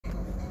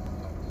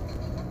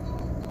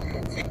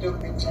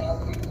victim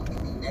mentality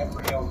you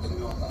never able to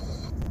know about.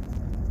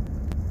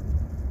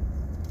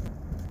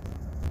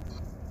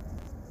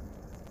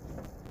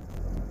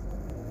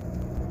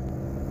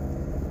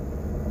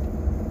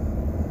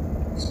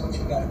 It's what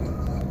you gotta do.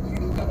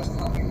 You gotta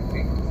stop being a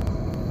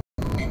victim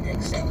and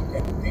accept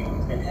that the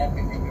things that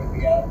happen in your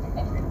reality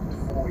happen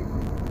for you.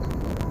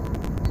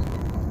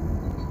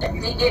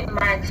 And they get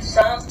my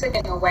sons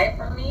taken away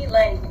from me,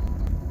 like,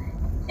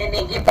 and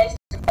then get based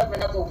of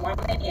another woman,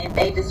 and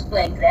they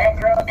display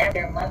that girl as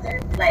their mother.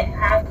 Like,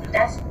 how?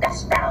 That's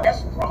foul.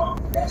 That's wrong.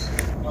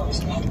 No,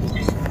 it's not.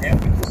 It's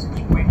never the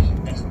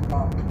situation. That's the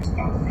problem. It's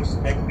not the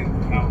perspective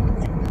of how you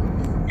feel.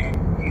 And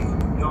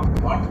you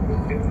don't like the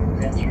feeling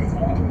that you're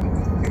having.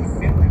 You're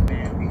feeling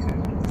bad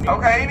because.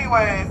 Okay.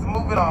 Anyways,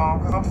 moving on,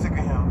 cause I'm sick of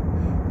him.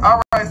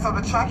 All right. So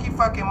the chunky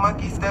fucking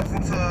monkey steps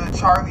into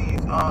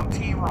Charlie's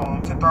tea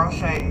room to throw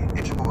shade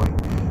at your boy.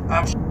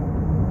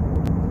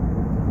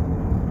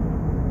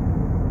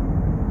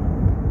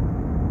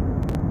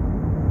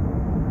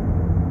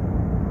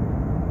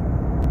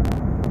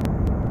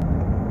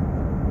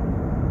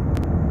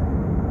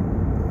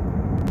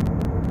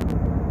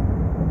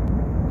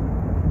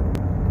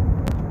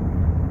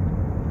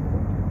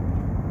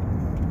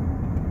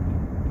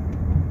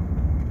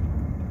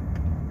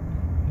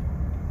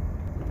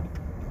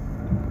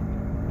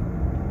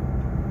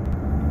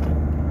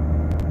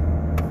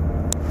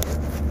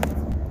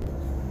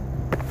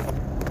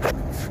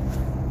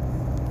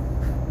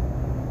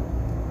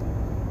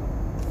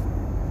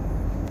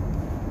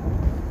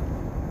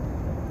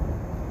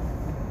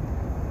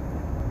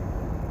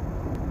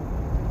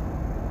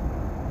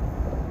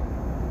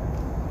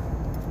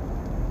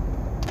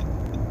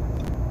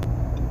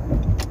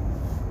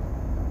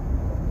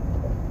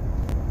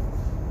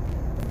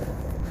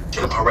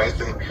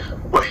 Harassing,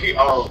 but he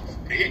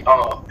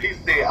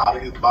said out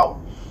of his mouth,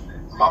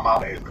 my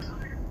mama is.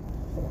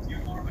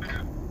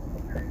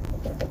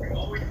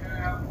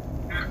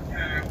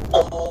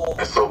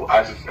 And so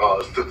I just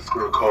took the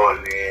screen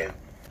recording in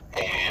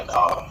and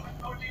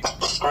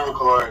the screen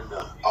recording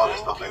all that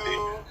stuff like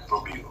that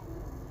from Beagle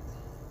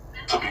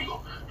to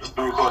Beagle. The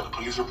screen record, the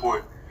police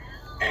report,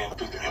 and the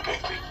victim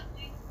impact thing.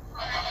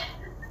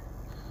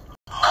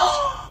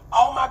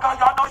 Oh my God,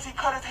 y'all notice he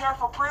cut his hair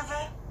for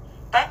prison?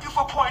 Thank you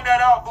for pointing that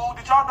out, boo.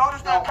 Did y'all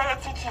notice that? Pay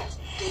attention.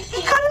 He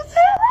cut his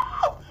hair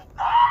off.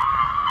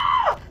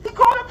 Ah! He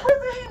going to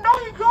prison. He know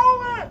he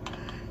going.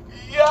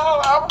 Yo,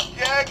 I'm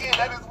gagging.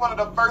 That is one of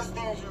the first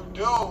things you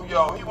do,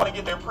 yo. He want to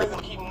get their prison.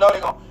 Keep know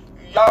they going.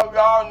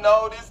 Y'all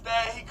notice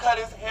that he cut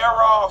his hair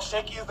off.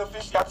 Shaky is the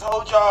fish. I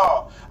told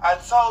y'all. You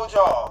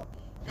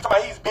talking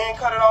about he's been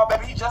cut it off,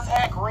 baby? He just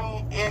had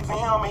green eggs in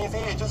him in his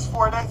head just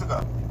 4 days ago.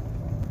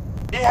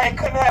 It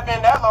couldn't have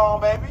been that long,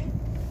 baby.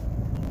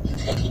 You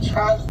taking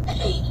Charlie's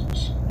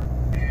page.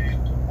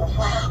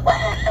 What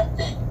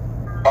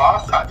happened?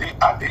 Boss, I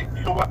did.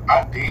 You know what?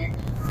 I did.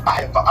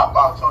 I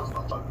filed charges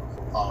on for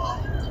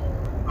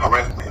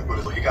harassment,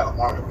 but so he got a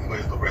warrant for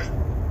his arrest.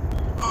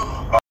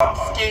 I'm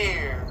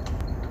scared.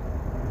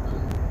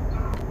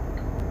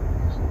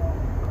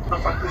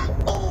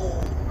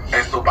 Oh.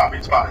 And so by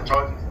me filing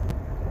charges,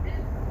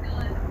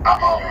 I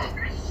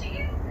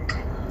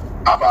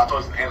filed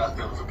charges and I sent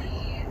him to be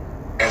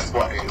as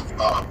far as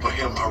for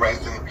him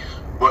harassing.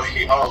 But he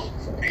said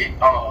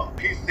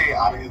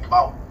out of his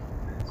mouth,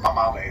 my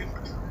mama is.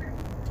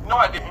 No,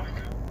 I didn't.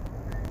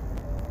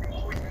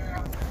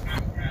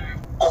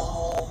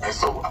 Oh. And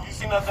so you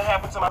see nothing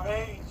happen to my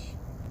page?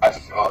 I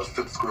just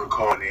took the screen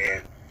record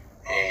in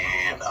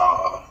and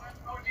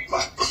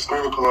the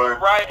screen record.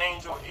 Right,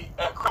 Angel.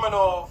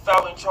 Criminal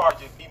felon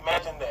charges.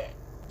 Imagine that.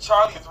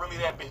 Charlie is really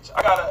that bitch.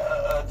 I got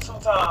a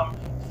 2-time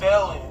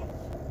felon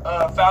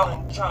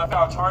trying to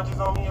file charges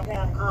on me up here,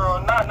 and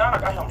girl, now I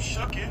got him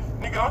shooketh.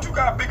 Nigga, don't you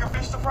got bigger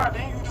fish to fry?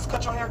 Didn't you just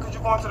cut your hair because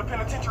you're going to the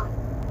penitentiary?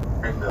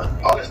 And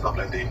all that stuff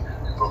like that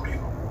from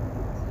people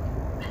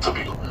to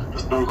people.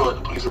 Just do record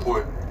the police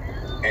report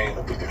and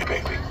the victim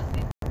impact thing.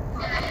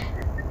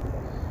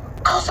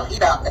 Oh, so he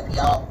not let me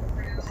out.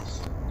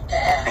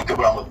 Yeah. And then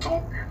what I'm gonna do,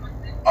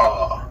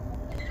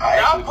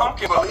 y'all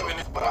pumpkin believe in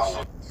this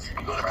bullshit.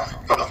 Okay.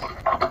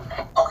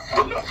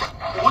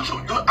 What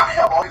you do? I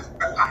have all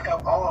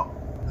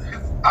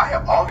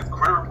his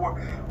credit report,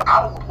 but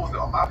I don't want to post it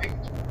on my page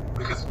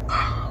because I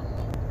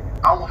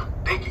don't want him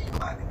thinking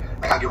about it.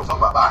 Like I give a fuck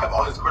about it. I have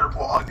all his credit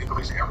report, all his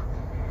information,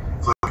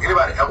 everything. So if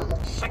anybody ever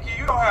wants. Shaky,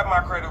 you don't have my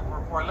credit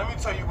report. Let me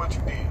tell you what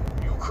you did.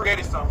 You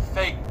created some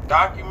fake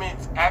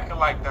documents acting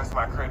like that's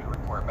my credit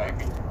report,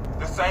 baby.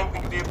 The same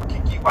thing you did for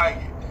Kiki White.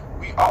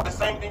 The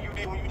same thing you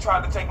did when you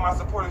tried to take my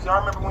supporters. Y'all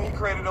remember when he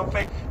created them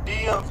fake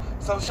DMs?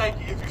 So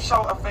Shaky, if you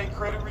show a fake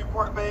credit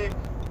report, babe,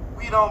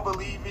 we don't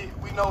believe it.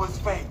 We know it's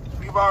fake.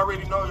 We've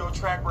already know your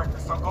track record,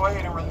 so go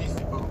ahead and release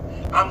it, boo.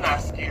 I'm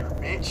not scared,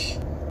 bitch.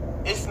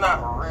 It's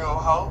not real,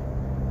 ho.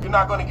 You're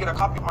not gonna get a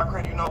copy of my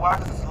credit. You know why?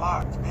 Because it's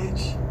locked,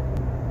 bitch.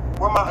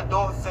 Where my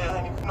adults say,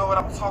 honey, if you know what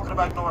I'm talking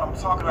about, you know what I'm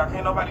talking about.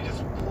 Can't nobody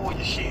just pull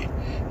your shit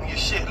when your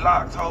shit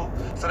locked, ho.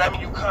 So that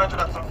means you conjured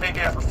up some fake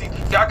ass receipts.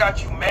 See, I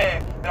got you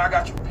mad and I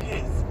got you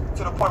pissed.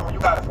 to the point where you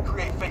gotta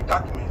create fake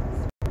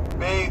documents.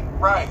 Babe,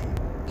 right.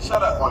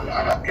 Shut up. I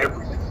got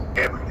everything.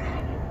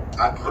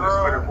 I put this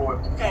credit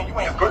report. You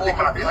ain't birthday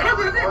card. I got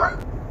everything right.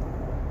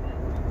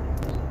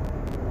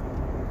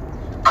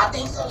 I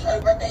think so.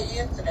 Her birthday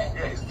is today.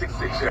 Yeah, it's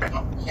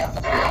 6-6,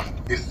 Yeah.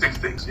 It's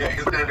 6-6. Yeah,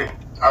 it's birthday.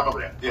 I remember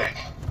that. Yeah.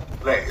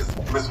 Like, it's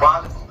Miss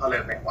Wallace. Her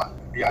last name Wallace.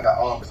 Yeah, I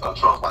got Miss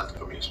Charles Wallace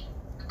information.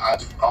 I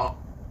just,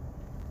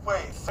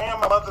 Wait, saying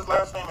my mother's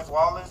last name is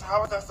Wallace?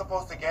 How is that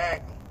supposed to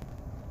gag me?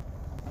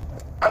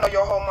 I know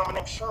your whole mama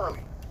named Shirley.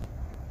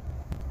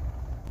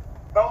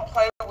 Don't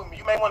play with me.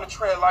 You may want to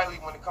tread lightly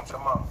when it comes to the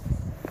mom.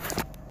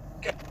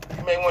 Okay?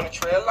 You may want to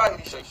tread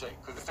lightly, Shay,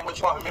 because this ain't what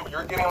you want. Remember,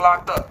 you're getting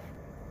locked up.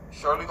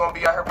 Shirley gonna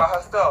be out here by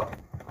herself.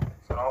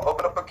 So don't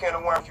open up a can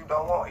of worms you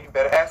don't want. You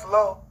better ask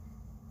low.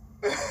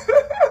 This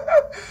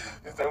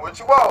ain't what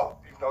you want.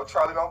 You know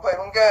Charlie don't play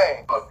them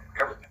games.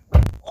 Everything.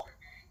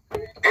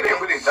 It ain't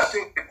really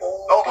nothing.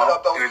 Open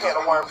up those can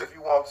of worms if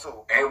you want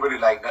to. Ain't really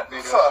like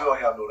nothing. She don't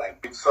have no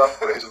like big stuff,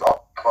 but it's just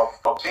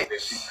all shit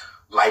that she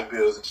light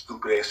bills and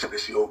stupid ass shit that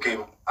she okay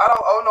with. I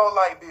don't owe no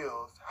light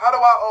bills. How do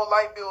I owe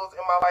light bills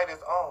and my light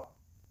is on?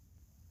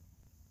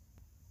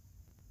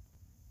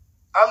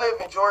 I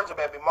live in Georgia,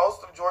 baby.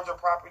 Most of Georgia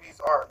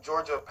properties are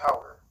Georgia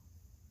Power.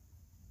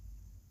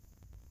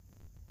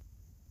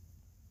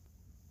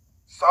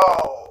 So,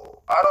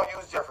 I don't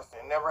use Jefferson.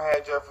 Never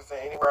had Jefferson.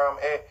 Anywhere I'm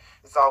at,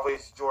 it's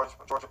always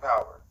Georgia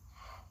Power.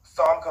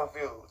 So, I'm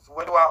confused.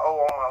 What do I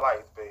owe on my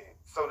lights, babe?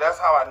 So, that's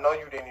how I know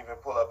you didn't even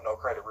pull up no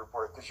credit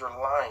report, because you're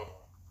lying.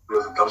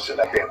 There's some dumb shit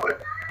like that,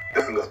 but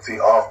this is little T,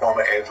 all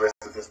former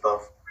addresses and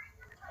stuff.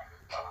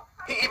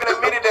 He even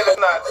admitted that it's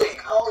not T.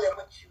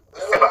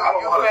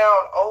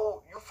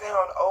 You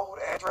found old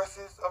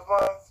addresses of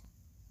mine?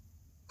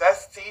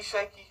 That's T,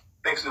 Shaky?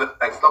 Thanks to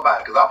like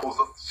somebody, because I post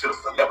shit of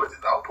celebrities.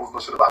 I don't post no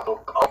shit about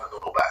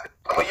nobody.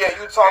 But yeah,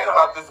 you talking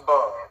about this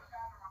bum.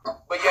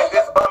 But yeah,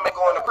 this bum ain't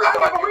going to prison.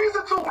 I have a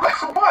reason to. Like,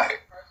 for what?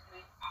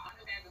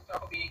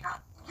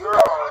 Girl.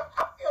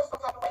 I feel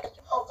some type of way that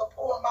you're supposed to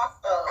pull my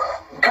stuff.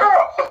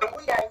 Girl.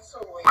 We ain't to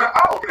it. Girl,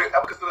 I don't really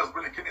ever consider us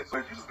really getting into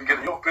it. You just be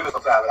getting your feelings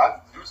sometimes.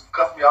 You just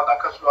cuss me out, I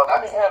cuss you out.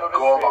 Let me handle this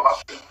go on my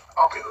shit.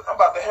 Okay. I'm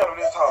about to handle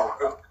this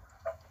hoe.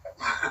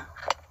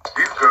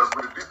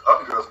 These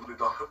other girls really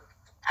don't.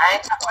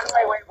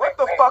 Wait. What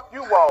the fuck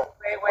you want?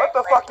 What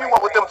the fuck you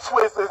want with them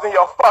twisters in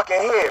your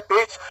fucking head,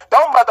 bitch?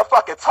 Don't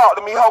motherfucking talk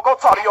to me, hoe. Go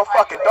talk to your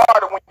fucking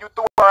daughter when you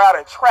threw her out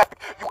in traffic.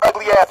 You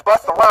ugly ass,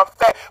 bust around,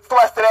 fat,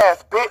 thrusted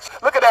ass, bitch.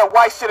 Look at that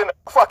white shit in the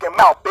fucking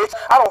mouth, bitch.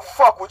 I don't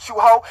fuck with you,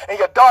 hoe. And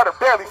your daughter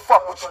barely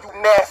fuck with you,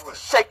 you nasty,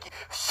 shaky,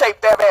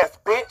 shaped that ass,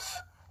 bitch.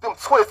 Them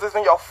twisters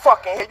in your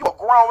fucking head. You a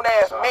grown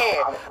ass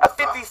man. A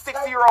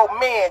 56-year-old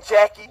man,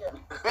 Jackie.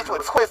 Bitch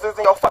with twisters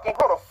in your fucking...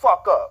 Grow the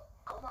fuck up,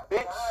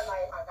 bitch.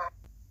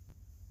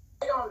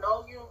 I don't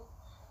know you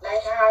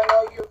like how I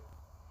know you.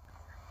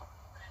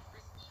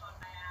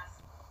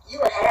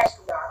 You and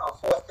Ashley are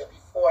forced to be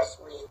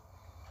forced with.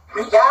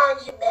 When y'all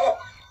get mad,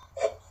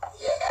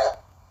 yeah.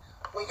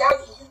 When y'all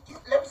you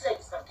let me tell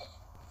you something.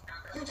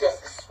 You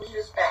just as sweet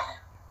as pie.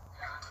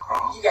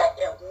 You got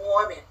that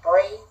warm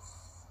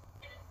embrace.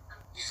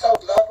 You so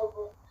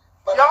lovable.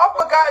 Y'all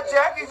forgot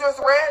Jackie just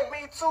read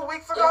me 2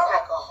 weeks ago?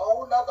 It's like a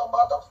whole nother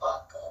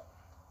motherfucker.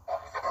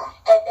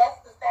 And that's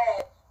the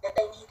side that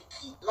they need to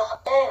keep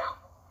locked down.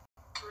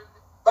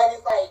 But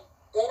it's like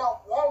they don't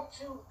want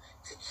you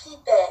to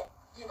keep that,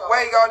 you know.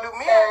 Wait, y'all do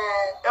me?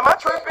 Am I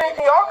tripping?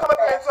 Can y'all come up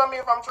here and tell me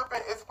if I'm tripping?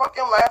 Is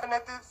fucking laughing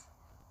at this?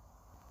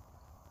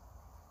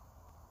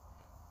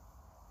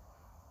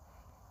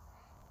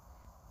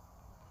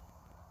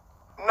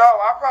 No,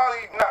 I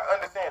probably not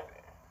understand it.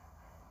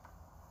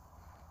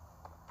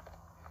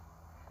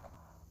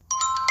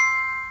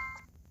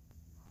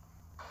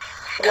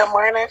 Good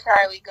morning,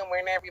 Charlie. Good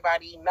morning,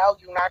 everybody. No,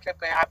 you not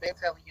tripping. I've been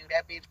telling you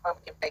that bitch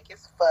pumpkin fake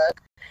as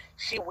fuck.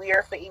 She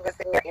weird for even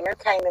sitting there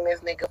entertaining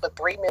this nigga for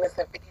 3 minutes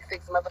and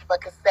 56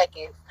 motherfucking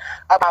seconds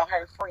about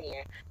her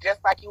friend.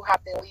 Just like you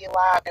hopped in Leah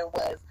Live and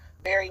was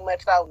very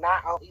much so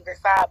not on either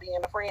side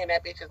being a friend.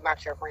 That bitch is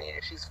not your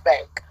friend. She's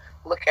fake.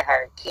 Look at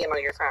her. Keying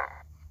on your time.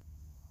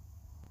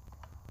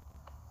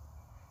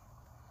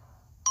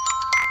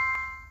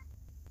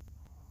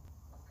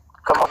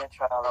 Come on,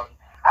 Charlie.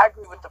 I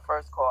agree with the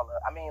first caller.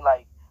 I mean,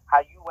 like, how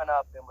you went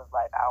up and was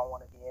like, I don't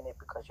want to be in it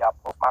because y'all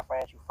both my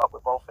friends. You fuck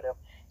with both of them.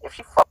 If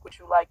she fuck with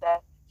you like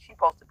that, she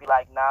supposed to be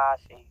like, nah,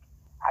 Shake,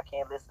 I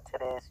can't listen to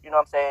this. You know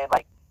what I'm saying?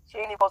 Like, she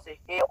ain't even supposed to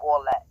hear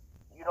all that.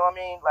 You know what I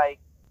mean? Like,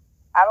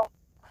 I don't...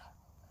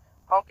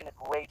 Pumpkin is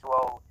way too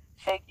old.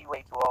 Shaky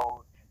way too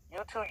old.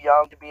 You too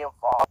young to be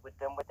involved with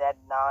them with that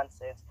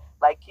nonsense.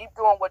 Like, keep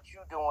doing what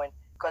you doing.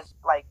 Because,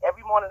 like,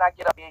 every morning I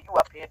get up here, you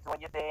up here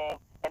doing your thing.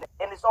 And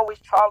it's always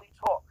Charlie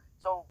talk.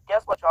 So,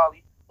 guess what,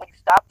 Charlie? When you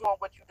stop doing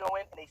what you're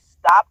doing and they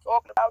stop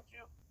talking about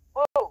you,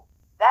 boo,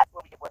 that's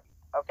when we get worried,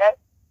 okay?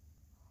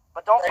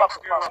 But don't fuck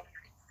with Pumpkin.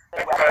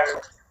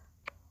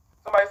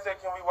 Somebody said,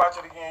 can we watch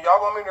it again?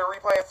 Y'all want me to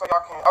replay it so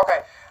y'all can...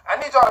 Okay, I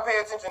need y'all to pay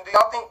attention. Do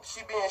y'all think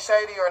she being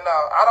shady or no?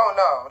 I don't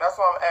know. That's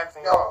why I'm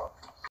asking y'all.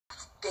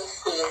 They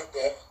said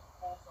that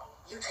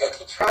you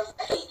taking Charlie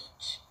Payton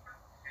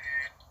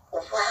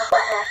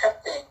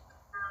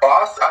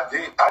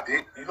I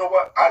did. You know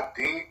what? I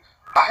did.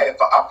 I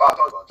thought I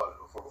was going to charge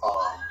him for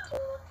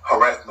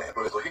harassment,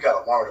 but so he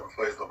got a warrant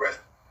for his arrest.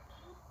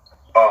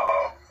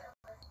 What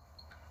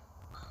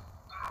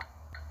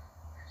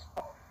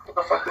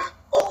the fuck is?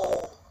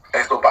 Oh,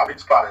 and so Bobby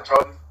just filed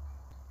charges.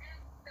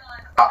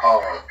 I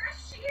filed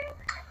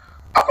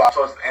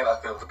charges and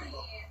I sent him to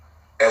people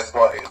as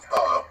far as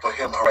for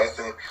him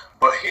harassing.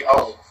 But he said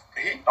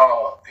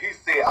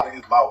out of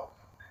his mouth,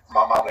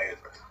 my mama is.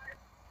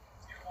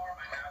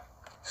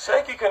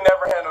 Shaky could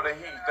never handle the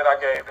heat that I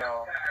gave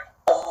him.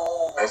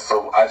 Oh. And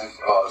so I just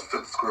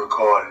took the screw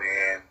card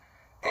and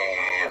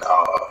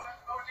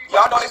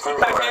y'all know that he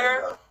cut his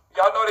hair?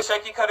 Y'all know that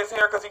Shaky cut his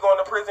hair because he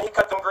going to prison? He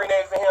cut them green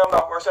eggs in him,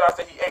 or should I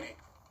say he ate it?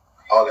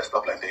 All that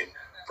stuff like that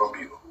from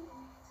Beagle.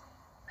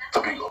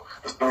 To Beagle.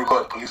 The screw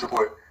card, the police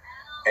report,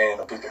 and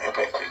the victim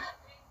impact fee.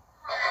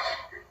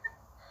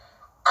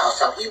 Oh,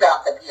 so he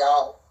about to be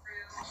off.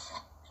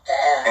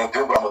 And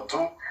then what I'm going to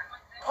do,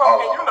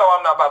 Pumpkin, you know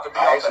I'm not about to be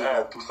I off actually the air.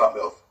 want to do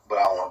something else, but I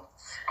don't want to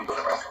speak on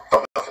it right now.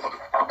 Something else I'm going to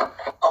do.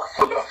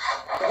 Okay.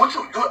 What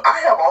you do, I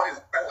have all his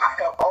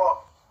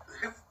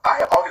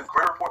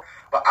credit report,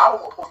 but I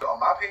don't want to post it on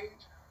my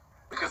page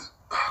because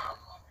I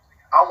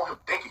don't want him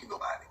thinking he's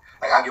nobody.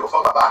 Like, I give a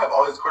fuck about it. I have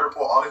all his credit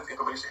report, all his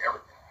information,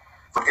 everything.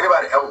 So if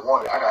anybody ever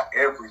wanted, I got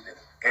everything.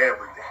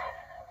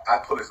 I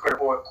put his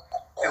credit report.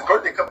 His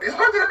birthday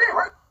today,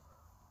 right?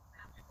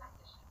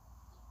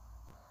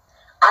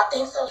 I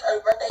think so.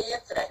 His birthday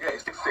is today. Yeah,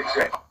 it's 6/6,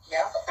 yeah.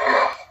 Yeah.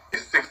 Yeah,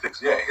 it's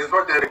 6/6, yeah. His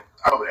birthday,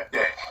 I remember that,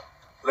 yeah.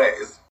 That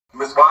is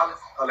Miss Wallace,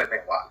 her last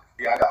name Wallace.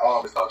 Yeah, I got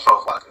all Miss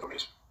Charles Wallace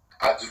information.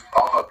 I just,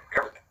 all her,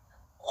 everything.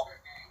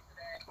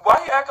 Why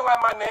he acting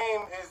like my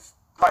name is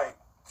like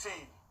T?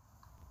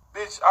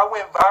 Bitch, I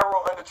went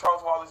viral under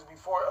Charles Wallace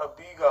before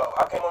Abigo.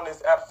 I came on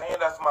this app saying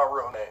that's my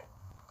real name.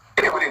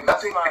 Ain't really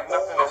nothing. It's not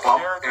nothing that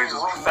scares me. It's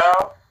just Root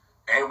now.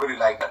 Ain't really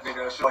like nothing.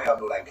 She don't have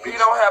no like. You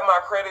don't have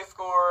my credit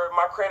score.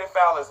 My credit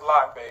file is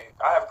locked, babe.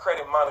 I have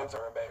credit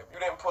monitoring, babe. You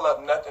didn't pull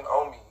up nothing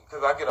on me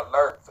because I get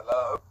alerts.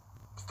 Love.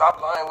 Stop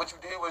lying. What you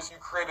did was you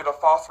created a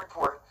false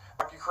report.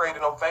 Like you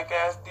created them fake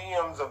ass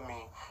DMs of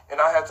me, and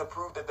I had to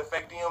prove that the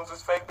fake DMs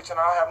is fake, bitch. And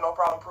I have no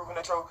problem proving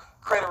that your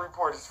credit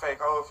report is fake.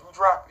 Oh, if you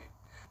drop it.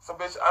 So,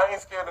 bitch, I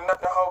ain't scared of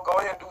nothing, ho. Go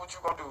ahead and do what you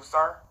gonna do,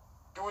 sir.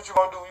 Do what you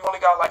gonna do. You only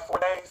got like 4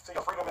 days till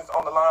your freedom is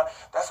on the line.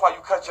 That's why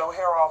you cut your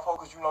hair off, ho,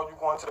 because you know you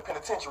going to the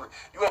penitentiary.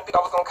 You didn't think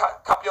I was gonna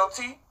cop your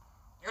tea?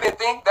 You didn't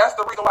think? That's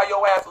the reason why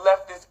your ass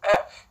left this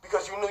app,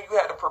 because you knew you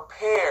had to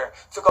prepare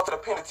to go to the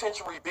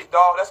penitentiary, big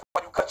dog. That's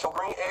why you cut your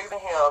green eggs and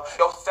ham,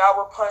 those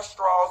sour punch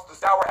straws, the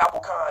sour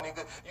apple kind,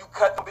 nigga. You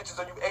cut them bitches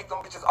or you ate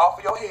them bitches off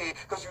of your head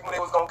because you knew they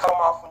was gonna cut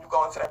them off when you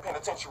go into that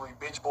penitentiary,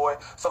 bitch boy.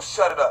 So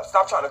shut it up.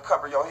 Stop trying to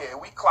cover your head.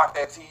 We clocked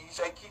that T,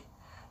 Shaky.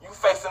 You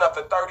facing up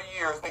to 30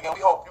 years, nigga, and we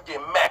hope you get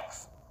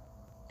max.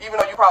 Even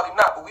though you probably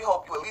not, but we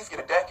hope you at least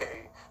get a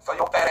decade. So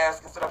your fat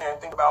ass can sit up there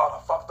and think about all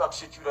the fucked up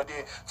shit you done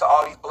did to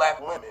all these black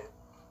women.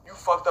 You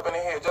fucked up in the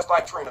head just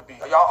like Trina B.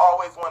 Y'all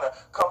always want to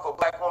come for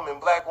black woman,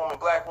 black woman,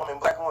 black woman,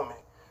 black woman.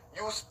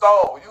 You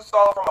stole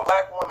from a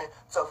black woman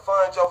to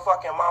fund your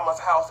fucking mama's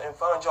house and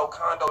fund your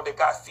condo that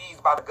got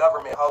seized by the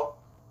government, ho.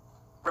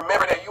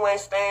 Remember that you ain't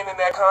staying in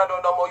that condo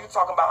no more. You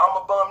talking about I'm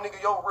a bum,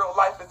 nigga. Your real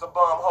life is a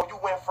bum, ho. You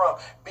went from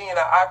being an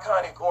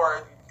iconic,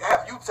 or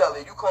have you tell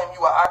it, you claim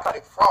you an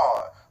iconic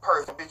fraud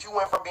person, bitch. You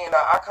went from being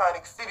an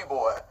iconic city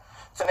boy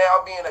to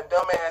now being a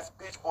dumbass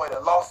bitch boy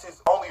that lost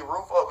his only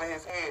roof over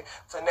his head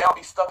to now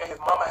be stuck at his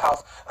mama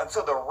house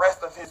until the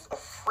rest of his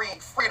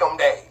freedom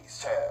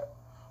days, child.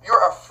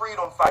 You're a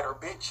freedom fighter,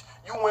 bitch.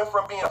 You went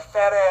from being a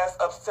fat-ass,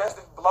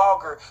 obsessive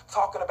blogger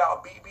talking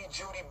about BB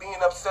Judy being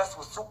obsessed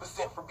with Super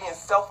Scent for being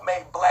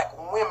self-made black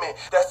women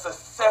that's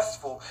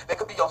successful. They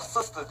could be your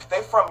sisters.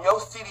 They from your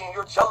city and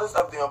you're jealous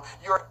of them.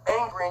 You're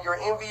angry and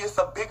you're envious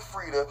of Big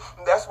Frida.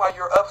 And that's why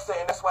you're upset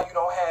and that's why you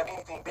don't have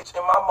anything, bitch.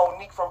 And my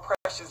Monique from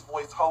Precious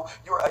voice, ho,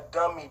 you're a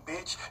dummy,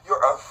 bitch.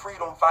 You're a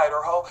freedom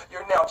fighter, ho.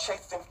 You're now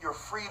chasing your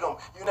freedom.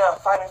 You're now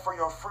fighting for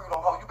your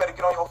freedom, ho. You better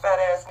get on your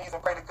fat-ass knees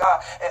and pray to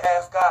God and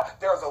ask God,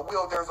 there's a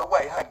will, there's a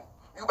way, honey.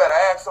 You better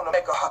ask him to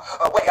make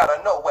a way out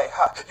of no way,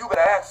 huh? You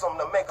better ask him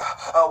to make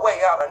a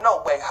way out of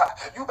no way, huh?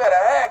 You better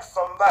ask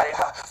somebody,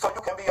 huh? So you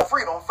can be a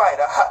freedom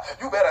fighter, huh?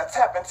 You better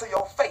tap into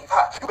your faith,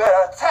 huh? You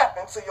better tap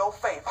into your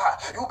faith, huh?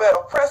 You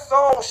better press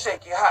on,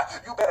 shake it, huh?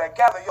 You better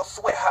gather your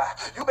sweat, huh?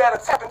 You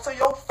better tap into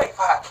your faith,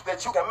 huh?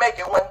 That you can make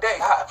it one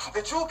day, huh?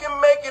 That you can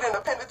make it in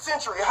the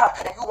penitentiary, huh?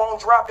 And you won't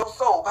drop your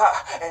soul, huh?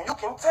 And you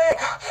can take,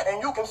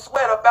 and you can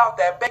sweat about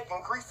that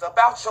bacon grease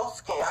about your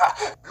skin, huh?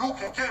 You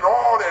can get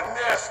all that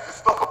nasty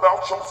stuff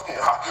about your skin,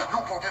 huh? You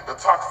can get the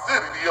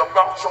toxicity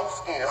about your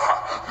skin, huh?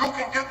 You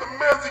can get the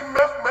messy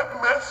mess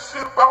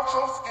shit about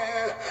your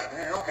skin.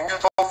 You can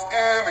get your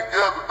skin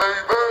together,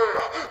 baby.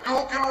 You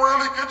can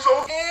really get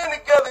your skin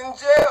together in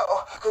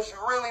jail, cause you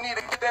really need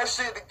to get that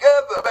shit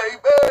together,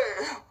 baby.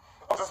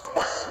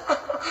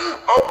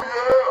 Oh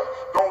yeah,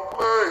 don't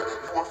play.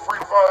 You a free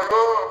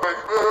fighter,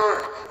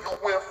 baby. You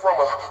went from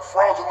a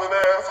fraudulent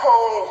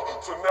asshole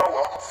to now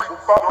a freedom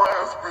fighter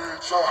ass bitch.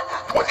 rich. You an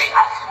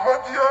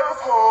monkey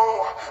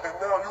asshole. And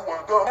now you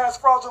a dumb ass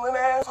fraudulent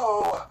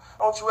asshole.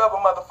 Don't you ever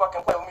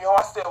motherfucking play with me, ho.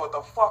 I said what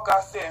the fuck I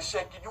said,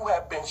 Shaky. You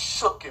have been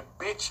shooken,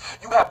 bitch.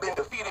 You have been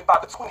defeated by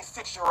the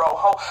 26-year-old,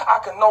 ho.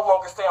 I can no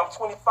longer say I'm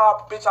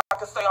 25, bitch. I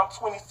can say I'm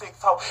 26,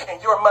 ho. And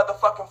you're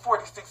motherfucking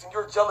 46, and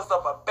you're jealous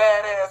of a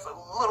badass,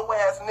 little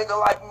ass nigga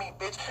like me,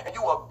 bitch. And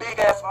you a big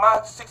ass, my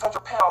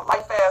 600-pound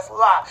life ass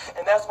lie.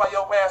 And that's why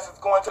your ass is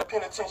going to the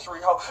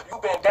penitentiary, ho. You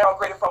been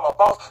downgraded from a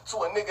boss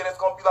to a nigga that's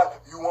gonna be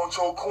like, you want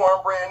your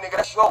cornbread, nigga?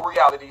 That's your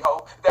reality,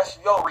 ho. That's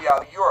your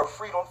reality. You're a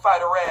freedom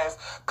fighter ass,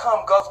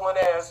 cum guzzling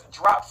ass,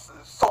 drops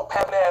soap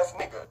having ass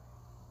nigga.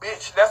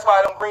 Bitch, that's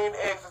why them green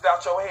eggs is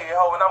out your head,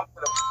 ho. And I'm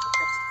gonna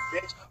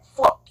bitch,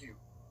 fuck you,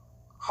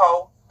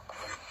 ho.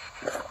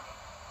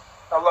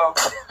 Hello.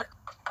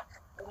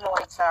 Good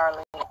morning,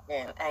 Charlie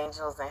and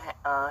Angels, and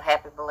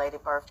happy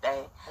belated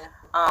birthday.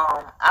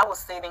 I was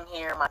sitting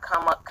here, my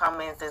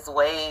comments is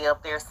way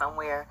up there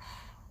somewhere,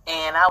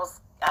 and I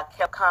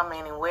kept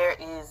commenting, where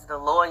is the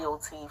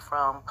loyalty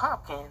from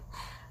Pumpkin?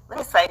 Let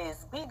me say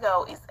this,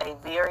 Bingo, as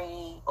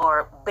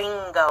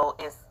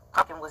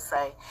Pumpkin would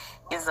say,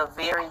 is a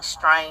very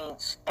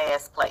strange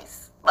ass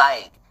place.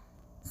 Like,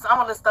 some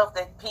of the stuff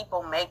that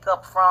people make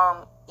up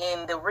from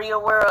in the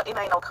real world, it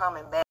ain't no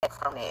coming back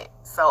from that.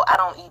 So I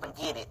don't even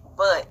get it.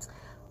 But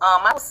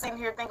I was sitting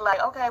here thinking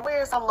like, okay,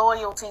 where's the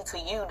loyalty to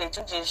you that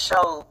you just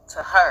showed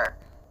to her?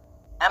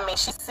 I mean,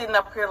 she's sitting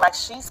up here like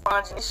she's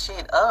sponging this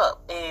shit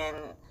up and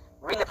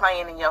really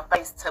playing in your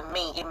face. To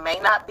me, it may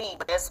not be,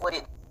 but that's what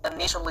it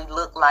initially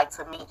looked like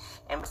to me.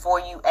 And before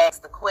you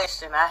asked the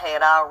question, I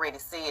had already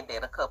said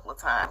that a couple of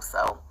times.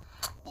 So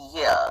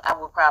yeah, I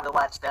would probably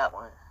watch that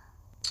one.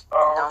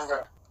 Oh,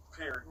 okay.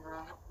 Period.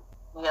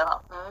 Mm-hmm. Yeah.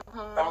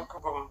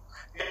 Mm-hmm.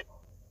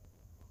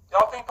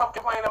 Y'all think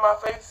Pumpkin playing in my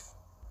face?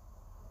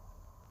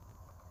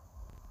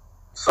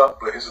 Suck,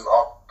 but it's just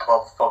all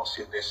fuck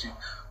shit that she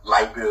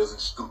light bills and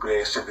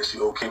stupid ass shit that she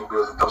owe King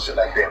bills and dumb shit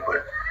like that.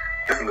 But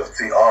it's enough to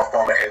see all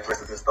former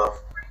addresses and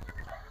stuff.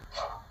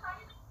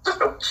 Just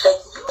don't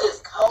You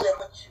just call it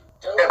what you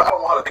do. Yeah, but I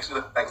don't want her to think she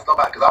like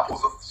somebody, because I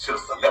post shit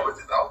of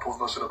celebrities. I don't post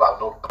no shit about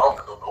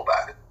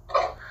nobody.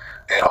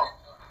 And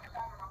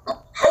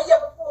How you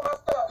ever pull my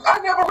stuff? I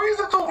never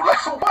reason to. Like,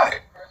 so what?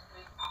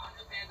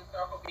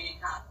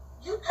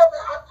 You never,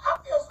 I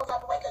feel some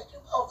type of way because you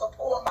supposed to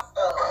pull my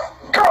stuff.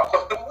 Girl,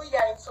 When we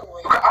got into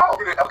it. I don't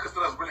really ever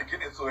consider us really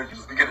getting into it. You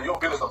just be getting your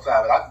business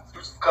sometimes. And you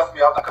just cuss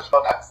me out, I cuss you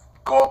out, I just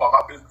go about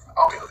my business. I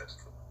don't get that.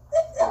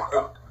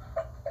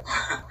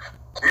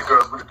 These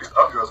girls really, these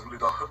other girls really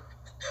don't.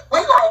 We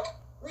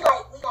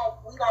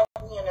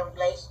in a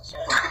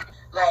relationship.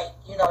 Like,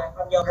 you know,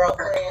 I'm your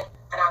girlfriend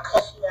and I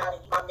cuss you out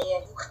and you my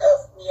man, you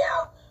cuss me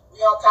out. We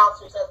don't talk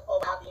to each other for a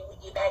while, then we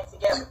get back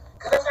together.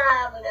 Because that's how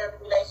I am in every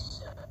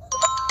relationship.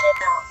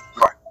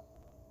 Right.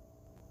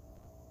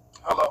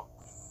 Hello.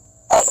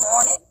 Good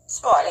morning,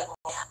 Shorty.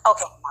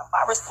 Okay, as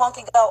far as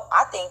Punkin go,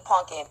 I think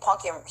Punkin,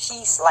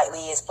 she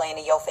slightly is playing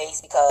in your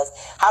face, because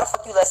how the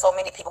fuck you let so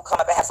many people come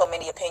up and have so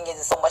many opinions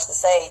and so much to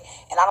say,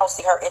 and I don't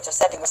see her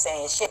intercepting or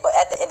saying shit. But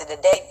at the end of the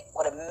day,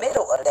 or the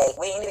middle of the day,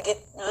 we ain't need to get.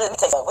 Let me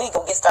tell you something. We ain't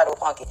gonna get started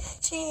with Punkin.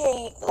 She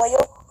ain't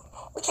loyal.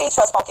 We can't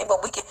trust Punkin,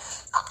 but we can.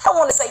 I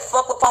want to say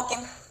fuck with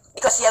Punkin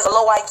because she has a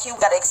low IQ.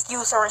 Got to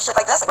excuse her and shit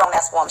like that. That's a grown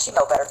ass woman. She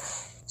know better.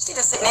 She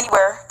just sitting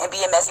anywhere and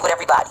being messy with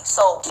everybody.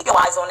 So keep your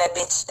eyes on that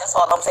bitch. That's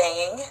all I'm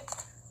saying.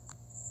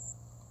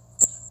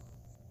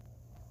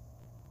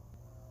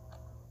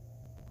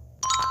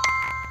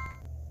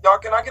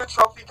 Y'all, can I get a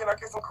trophy? Can I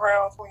get some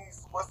crowns,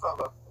 please? What's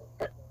up?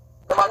 Good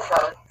morning,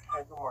 Charlie.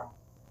 Hey, good morning.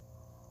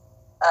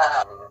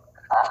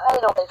 I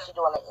don't think she's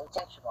doing it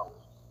intentionally,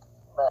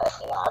 but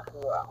I could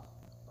be wrong.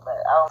 But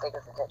I don't think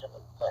it's intentional.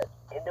 But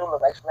it do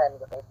look like she's playing in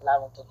the face, and I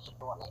don't think she's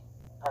doing it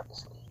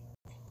purposely.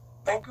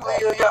 Thank you,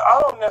 Leah. Yeah,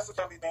 I don't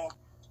necessarily think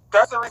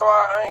that's the reason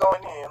why I ain't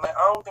going in. Like,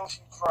 I don't think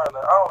she's trying to.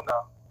 I don't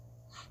know.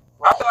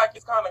 I feel like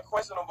it's kind of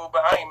questionable,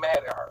 but I ain't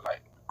mad at her.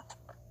 Like,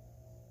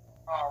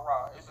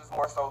 it's just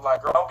more so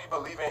like, girl, don't be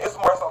believing. It's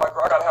more so like,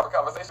 girl, I gotta have a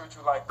conversation with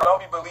you. Like, girl,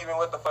 don't be believing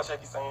what the fuck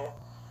Shakey's saying.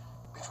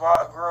 Bitch, why,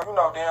 girl, you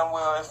know damn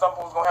well if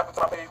something was gonna happen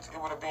to my page,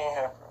 it would have been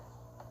happening.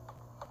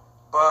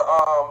 But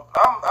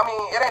I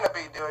mean, it ain't a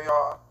big deal,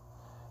 y'all.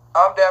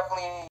 I'm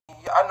definitely.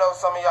 I know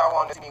some of y'all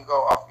want to see me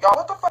go off. Y'all,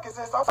 what the fuck is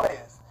this? I'm saying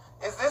this.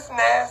 Is this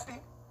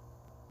nasty?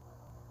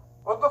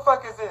 What the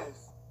fuck is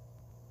this?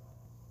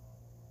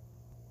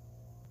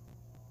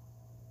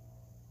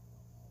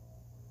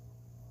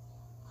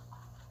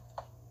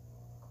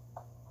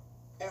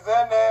 Is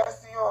that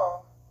nasty,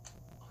 y'all?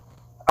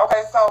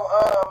 Okay, so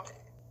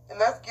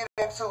let's get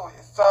into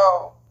it.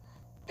 So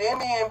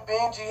Demi and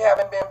Benji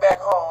haven't been back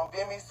home.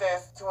 Demi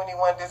says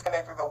 21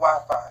 disconnected the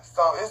Wi-Fi.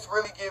 So it's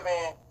really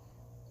giving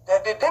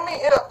that. Did Demi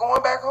end up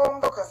going back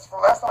home though? Because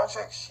from last time I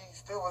checked, she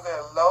still was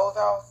at Lowe's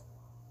house.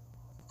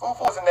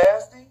 Fufu was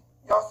nasty.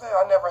 Y'all said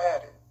I never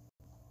had it.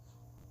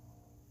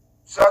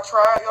 Should I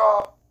try it,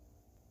 y'all?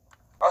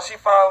 Oh, she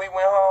finally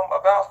went home.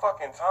 About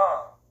fucking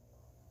time.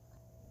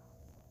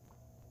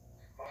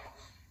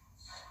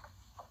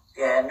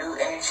 Yeah, new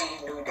energy,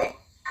 new day.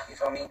 You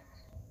feel me?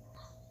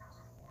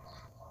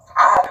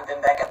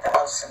 been back at the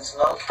house since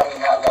low.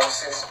 Not low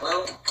since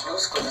blue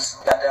school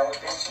got done with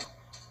Benji.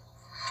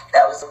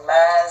 That was the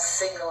last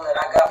signal that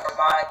I got from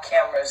my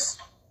cameras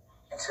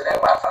until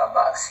that Wi-Fi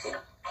box hit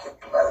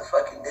the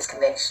motherfucking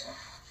disconnection.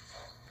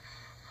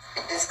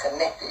 It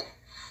disconnected.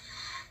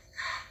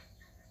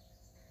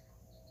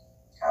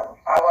 I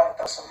want to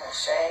throw some more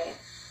shade,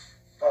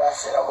 but I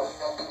said I wasn't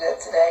going to do that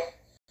today.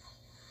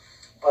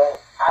 But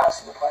I don't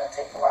see the point of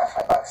taking the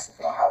Wi-Fi box if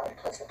you don't have any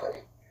place to put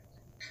it.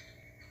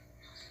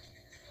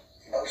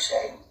 No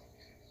shade.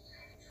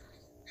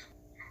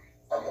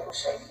 A little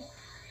shady.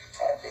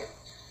 Tad bit.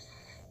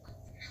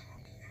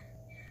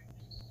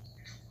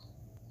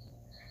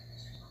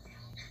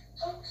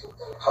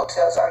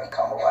 Hotels already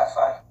come with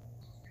Wi-Fi.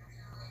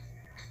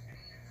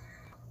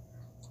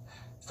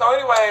 So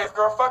anyways,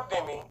 girl, fuck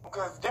Demi,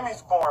 because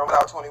Demi's born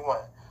without 21.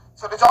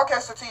 So did y'all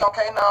catch the tea on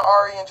K9,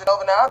 Ari, and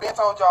Genova? Now, I've been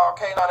told y'all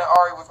K9 and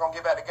Ari was going to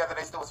get back together.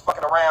 They still was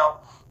fucking around.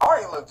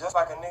 Ari looked just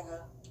like a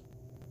nigga.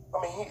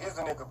 I mean, he is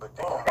a nigga, but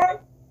damn.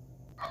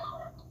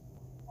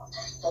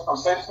 I'm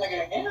say this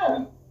nigga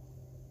again.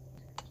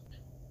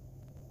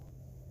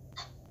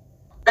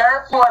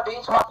 Third floor,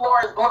 bitch. My floor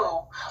is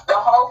blue. The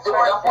whole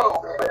floor is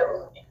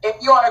blue.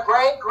 If you're on a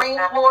gray, green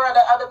floor,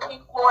 the other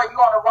pink floor,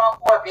 you're on the wrong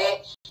floor,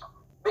 bitch.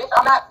 Bitch,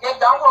 I'm not.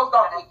 Y'all hoes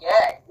gonna get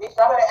gagged. Bitch,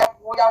 y'all better ask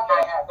me where y'all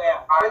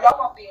get. Where y'all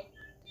gonna see?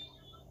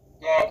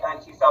 Yeah,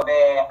 auntie, so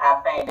bad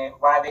I fainted.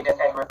 Why they just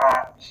had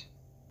revived?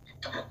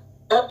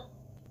 I'm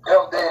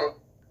dead.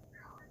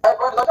 Hey,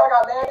 bro, look, I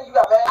got mad. You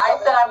got mad. I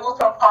said I moved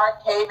from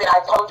Park Cave and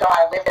I told y'all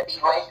I lived at the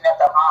Elation at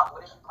the Hop.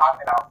 What is you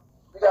talking about?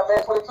 You got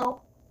mad 22?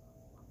 Y'all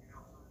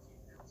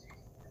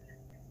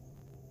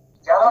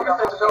You don't know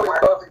said how the show shit is works.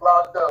 supposed to be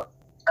locked up.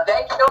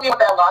 They kill me with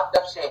that locked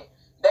up shit.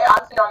 They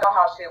honestly don't know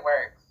how shit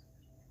works.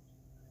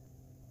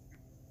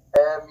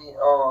 Add me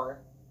on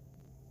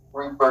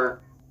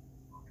Rebirth.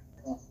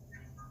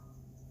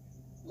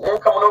 You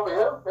ain't coming over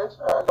here, bitch.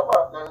 Come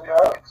on, man.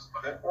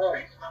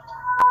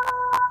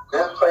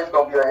 This place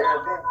gonna be an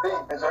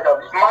Airbnb, bitch. I got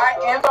My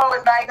info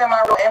is not even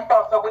my real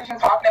info, so what you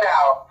talking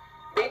about?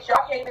 Bitch,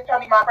 y'all can't even tell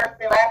me my first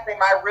and last name,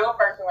 my real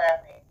first and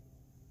last name.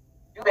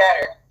 Do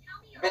better.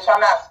 Bitch,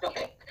 I'm not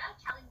stupid.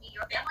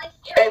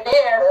 And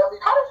then,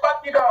 how the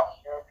fuck you gonna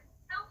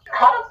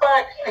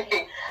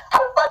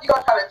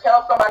try to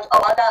tell somebody,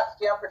 oh, I got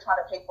scammed for trying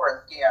to pay for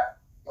a scam?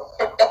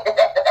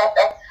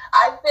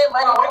 I spent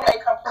money to pay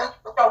complete.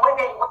 So what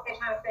they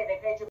trying to say? They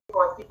paid you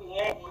for a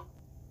CPN?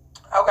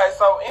 Okay,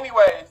 so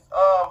anyways,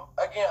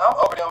 again, I'm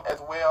over them as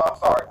well. I'm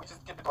sorry. We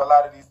just get to a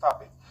lot of these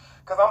topics.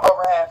 Because I'm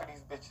over half of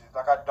these bitches.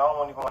 Like, I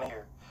don't even want to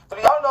hear. So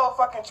do y'all know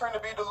fucking Trina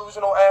B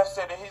delusional ass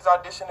said that he's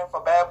auditioning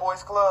for Bad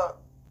Boys Club?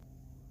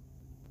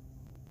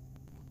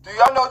 Do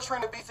y'all know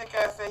Trina B sick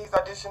ass said he's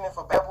auditioning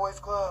for Bad Boys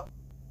Club?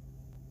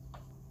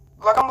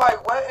 Like, I'm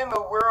like, what in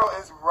the world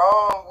is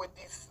wrong with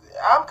these?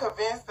 I'm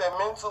convinced that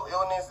mental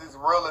illness is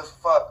real as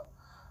fuck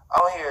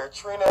on here.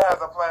 Trina has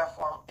a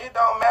platform. It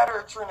don't matter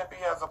if Trina B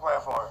has a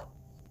platform.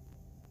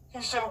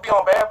 He shouldn't be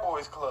on Bad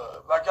Boys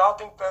Club. Like, y'all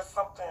think that's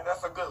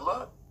a good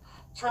look?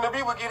 Trina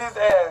B would get his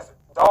ass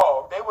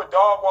dog. They would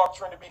dog walk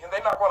Trina B, and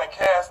they're not going to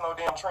cast no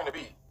damn Trina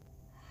B.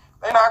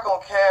 They're not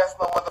going to cast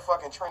no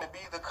motherfucking Trina B.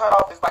 The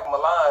cutoff is like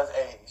Milan's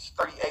age,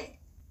 38.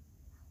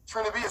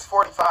 Trina B is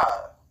 45.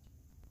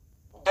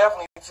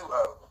 Definitely too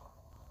old.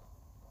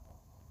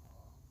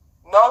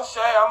 No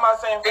shade, I'm not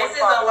saying 45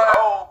 is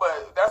old,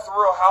 but that's the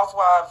Real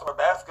Housewives or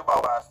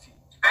Basketball Wives TV.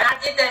 And I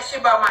did that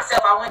shit by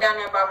myself. I went down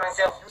there by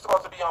myself. You're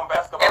supposed to be on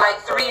Basketball At like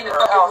 3 in the or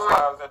fucking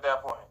Housewives morning. at that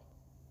point.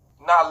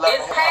 Not loving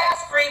It's him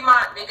past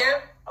Fremont,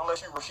 nigga.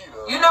 unless you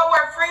Rashida. You know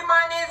where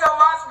Fremont is on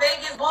Las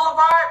Vegas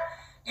Boulevard?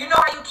 You know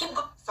how you keep...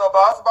 So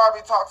Boss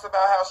Barbie talks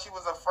about how she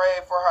was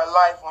afraid for her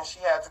life when she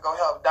had to go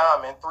help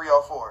Diamond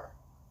 304.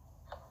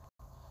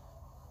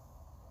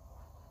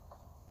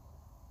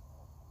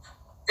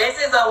 This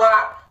is a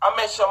lot. I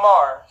met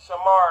Shamar.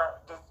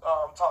 Shamar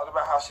talked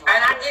about how she was.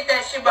 And I did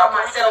that shit by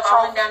myself.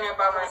 I went down there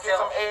by Let's get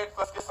myself. some eggs.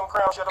 Let's get some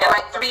crown shit. At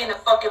like 3 in the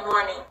fucking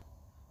morning.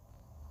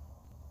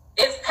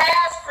 It's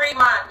past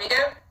Fremont,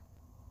 nigga.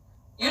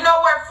 You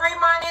know where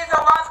Fremont is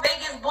on Las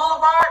Vegas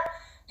Boulevard?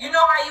 You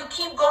know how you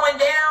keep going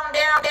down,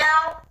 down,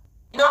 down?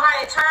 You know how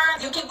it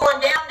turns? You keep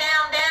going down,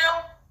 down,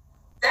 down?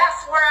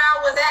 That's where I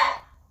was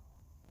at.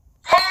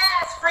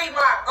 Past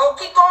Fremont. Go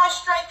keep going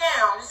straight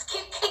down. Just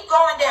keep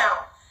going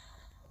down.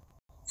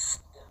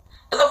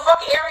 It's a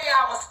fucking area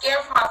I was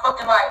scared for my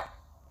fucking life.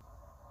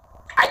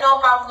 I know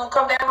if I was gonna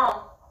come back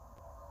home.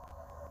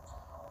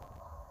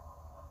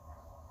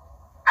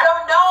 I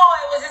don't know.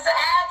 It was just an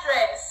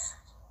address.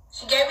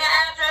 She gave me an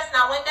address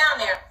and I went down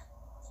there.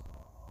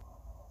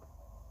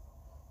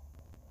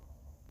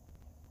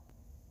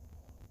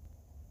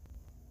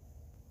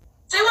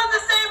 She was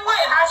the same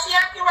way. How she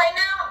acting right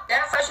now?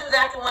 That's how she was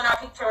acting when I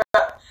picked her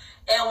up.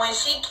 And when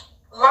she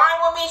lied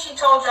with me, she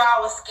told you I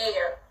was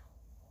scared.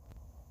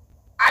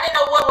 I didn't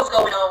know what was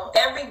going on.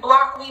 Every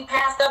block we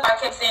passed up, I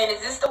kept saying, is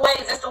this the way?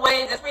 Is this the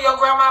way? Is this where your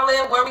grandma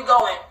lived? Where we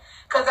going?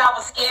 Because I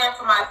was scared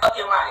for my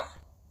fucking life.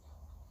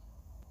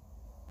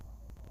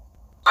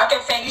 I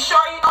kept saying, you sure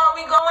you know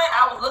where we going?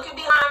 I was looking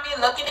behind me,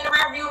 looking in the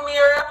rearview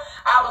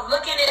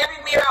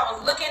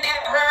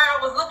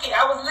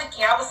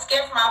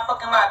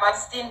life. I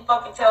just didn't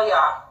fucking tell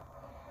y'all.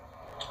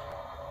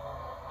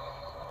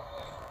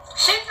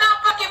 Shit's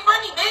not fucking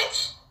funny,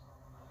 bitch.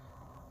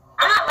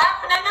 I'm not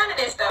laughing at none of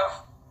this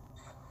stuff.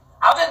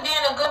 I'm just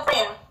being a good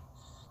friend.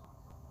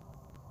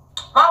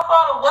 My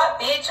fault of what,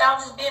 bitch? I'm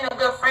just being a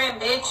good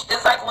friend, bitch.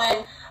 Just like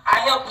when I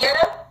help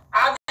Yetta,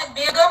 I'll just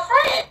be a good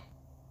friend.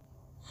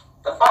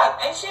 The fuck?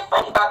 Ain't shit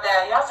funny about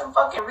that. Y'all some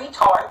fucking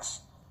retards.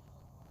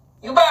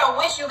 You better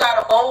wish you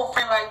got a bold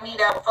friend like me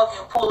that will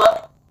fucking pull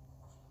up.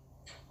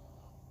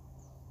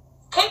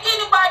 Kick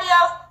anybody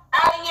else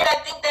out of here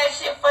that think that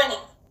shit funny.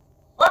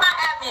 Where my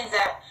admins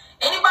at?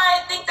 Anybody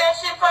that think that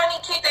shit funny,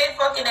 kick their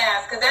fucking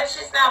ass, because that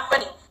shit's not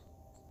funny.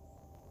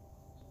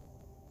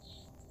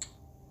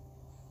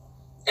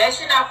 That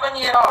shit not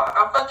funny at all.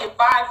 I'm fucking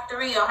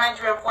 5'3",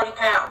 140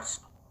 pounds.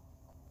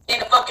 In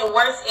the fucking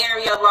worst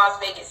area of Las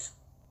Vegas.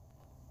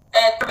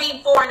 At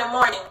 3, 4 in the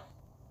morning.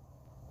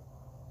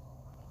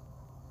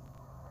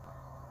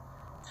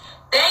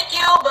 Thank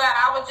you, but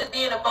I was just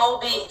being a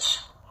bold bitch.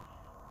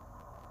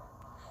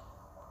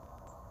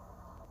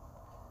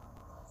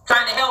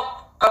 Trying to help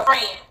a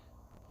friend.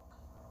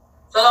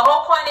 So the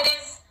whole point of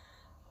this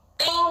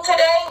thing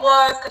today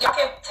was, because y'all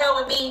kept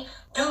telling me,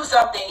 do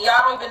something.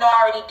 Y'all don't even know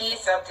I already did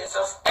something.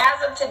 So as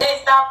of today,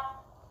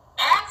 stop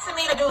asking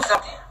me to do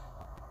something.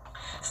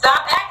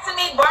 Stop asking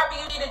me,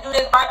 Barbie, you need to do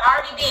this. Barbie, I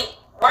already did.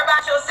 Worry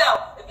about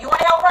yourself. If you want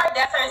to help her,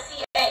 that's her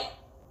CA.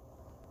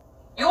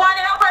 You want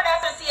to help her,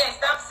 that's her CA.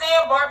 Stop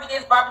saying Barbie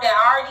this, Barbie that.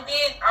 I already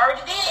did. I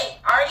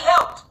already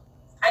helped.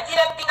 I did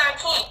everything I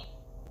can.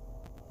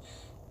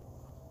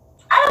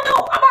 I don't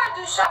know. I'm about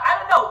to do shot. I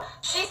don't know.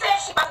 She said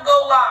she about to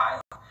go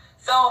live.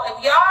 So if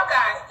y'all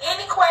got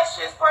any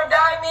questions for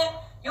Diamond,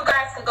 you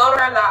guys can go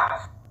to her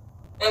live.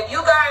 If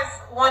you guys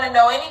want to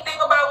know anything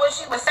about what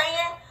she was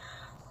saying,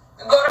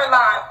 go to her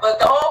live. But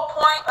the whole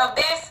point of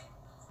this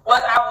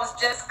was I was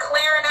just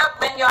clearing up,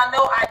 letting y'all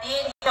know I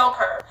did help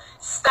her.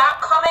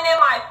 Stop coming in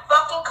my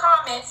fucking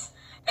comments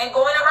and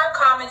going to her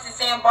comments and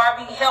saying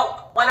Barbie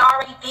help when I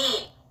already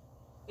did.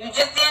 You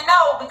just didn't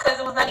know because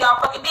it was none of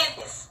y'all fucking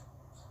business.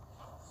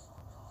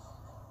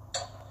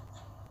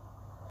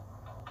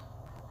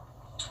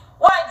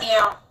 What,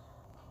 damn?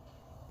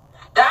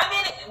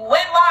 Diamond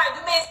went live.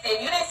 You missed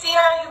it. You didn't see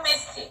her. You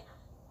missed it.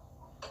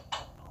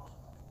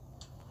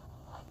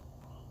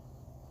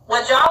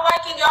 Was y'all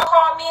like it? Y'all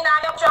called me and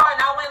I helped y'all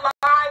and I went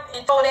live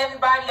and told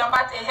everybody I'm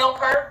about to help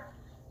her?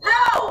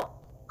 No.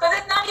 Because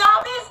it's none of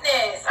y'all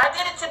business. I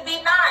did it to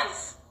be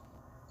nice.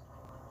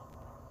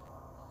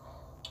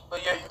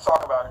 But yeah, you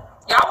talk about it.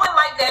 Y'all wouldn't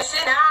like that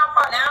shit. Now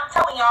I'm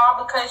telling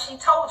y'all because she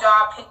told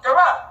y'all I picked her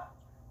up.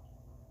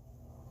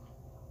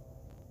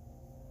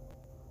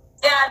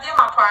 Yeah, I did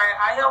my part.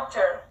 I helped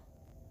her.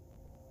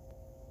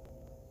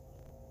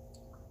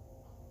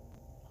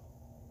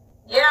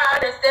 Yeah, I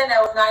understand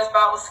that was nice,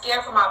 but I was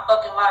scared for my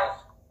fucking life.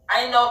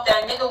 I didn't know if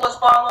that nigga was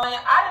following.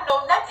 I didn't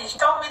know nothing. She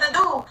told me that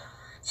dude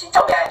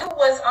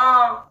was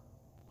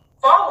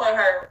following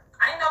her.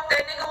 I didn't know if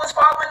that nigga was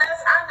following us.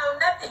 I didn't know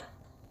nothing.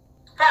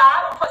 Hell,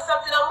 I done put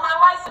something on my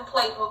license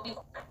plate with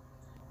people.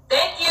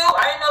 Thank you.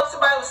 I didn't know if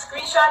somebody was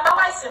screenshotting my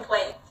license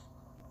plate.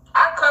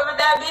 I covered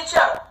that bitch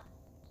up.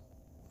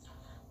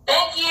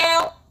 Thank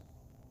you.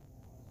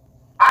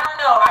 I don't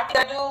know. I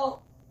think I do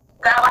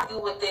got a lot to do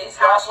with this.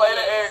 Y'all play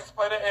the eggs.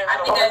 Play the eggs.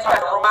 I think that's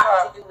got a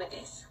lot to do with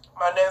this.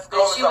 My next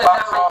goal is she was about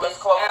not to like this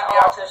close at me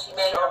all out. until she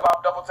made Show her.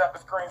 about double tap the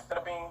screen instead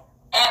of being.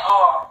 At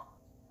all.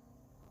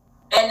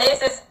 And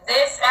this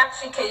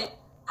actually could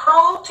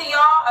prove to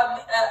y'all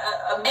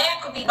a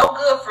man could be no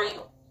good for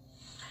you.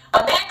 A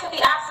man could be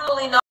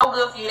absolutely no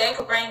good for you. They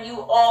could bring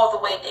you all the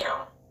way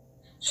down.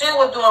 She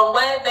was doing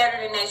way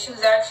better than that. She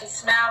was actually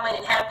smiling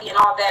and happy and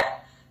all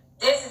that.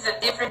 This is a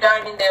different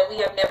Diamond that we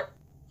have never.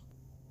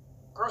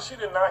 Girl, she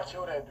did not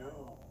kill that dude.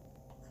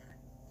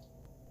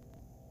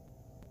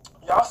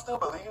 Y'all still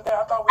believe that?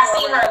 I thought we. I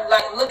seen her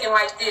like looking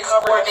like this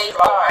 4 days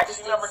ago. I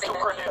just never didn't say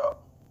took her nothing. there.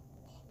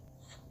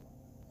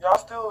 Y'all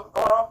still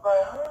going off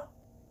like, huh?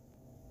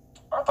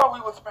 I thought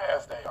we was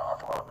past that, y'all.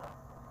 Come on now.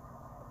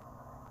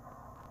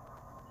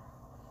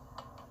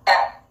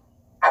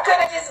 I could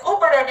have just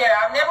Ubered her there.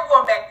 I'm never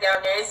going back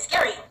down there. It's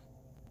scary.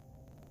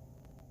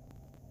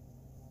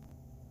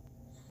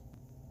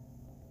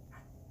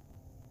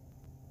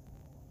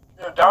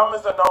 Your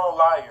Diamond's a known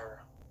liar.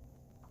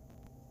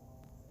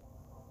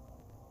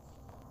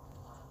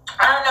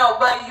 I don't know,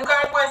 but you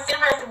guys want to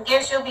send her some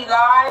gifts, she'll be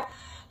live.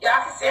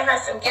 Y'all can send her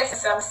some gifts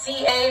and some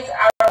CAs.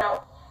 I don't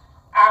know.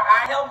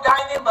 I help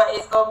Diamond, but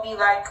it's going to be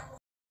like